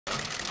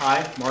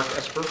I, Mark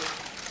Esper,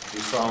 Do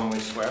solemnly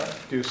swear.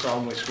 do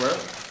solemnly swear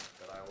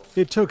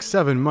It took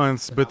 7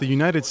 months, but the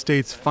United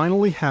States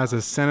finally has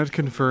a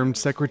Senate-confirmed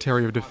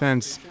Secretary of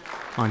Defense.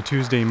 On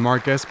Tuesday,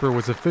 Mark Esper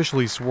was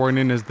officially sworn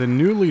in as the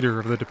new leader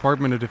of the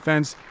Department of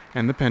Defense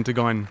and the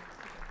Pentagon.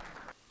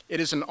 It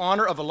is an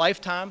honor of a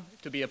lifetime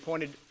to be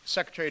appointed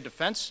Secretary of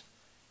Defense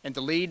and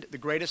to lead the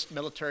greatest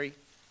military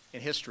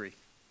in history.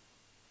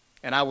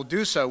 And I will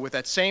do so with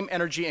that same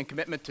energy and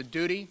commitment to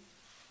duty,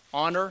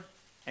 honor,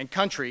 and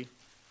country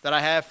that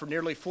I have for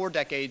nearly 4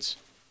 decades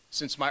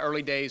since my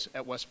early days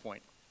at West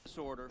Point.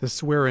 The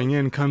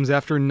swearing-in comes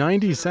after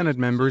 90 Senate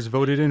members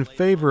voted in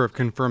favor of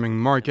confirming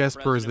Mark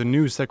Esper as the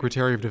new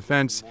Secretary of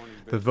Defense.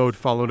 The vote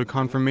followed a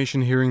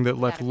confirmation hearing that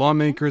left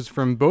lawmakers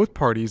from both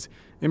parties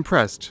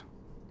impressed.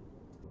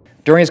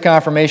 During his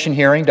confirmation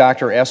hearing,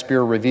 Dr.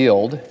 Esper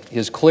revealed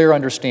his clear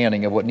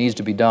understanding of what needs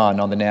to be done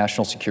on the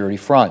national security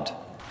front.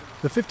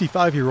 The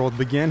 55-year-old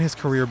began his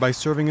career by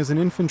serving as an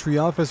infantry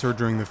officer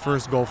during the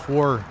First Gulf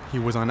War. He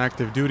was on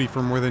active duty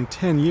for more than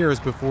 10 years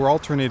before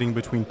alternating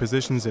between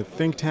positions at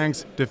think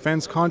tanks,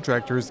 defense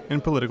contractors,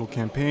 and political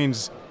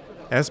campaigns.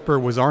 Esper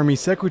was Army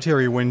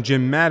Secretary when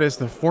Jim Mattis,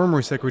 the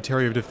former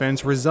Secretary of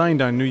Defense, resigned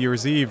on New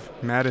Year's Eve.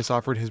 Mattis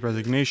offered his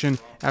resignation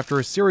after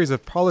a series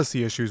of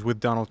policy issues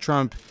with Donald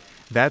Trump.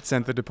 That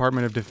sent the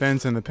Department of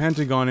Defense and the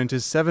Pentagon into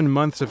 7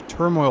 months of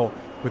turmoil,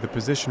 with the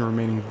position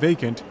remaining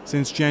vacant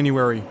since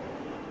January.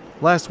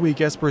 Last week,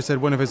 Esper said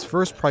one of his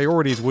first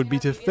priorities would be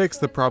to fix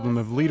the problem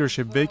of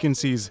leadership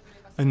vacancies.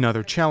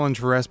 Another challenge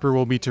for Esper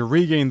will be to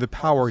regain the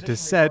power to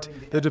set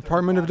the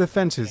Department of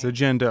Defense's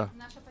agenda.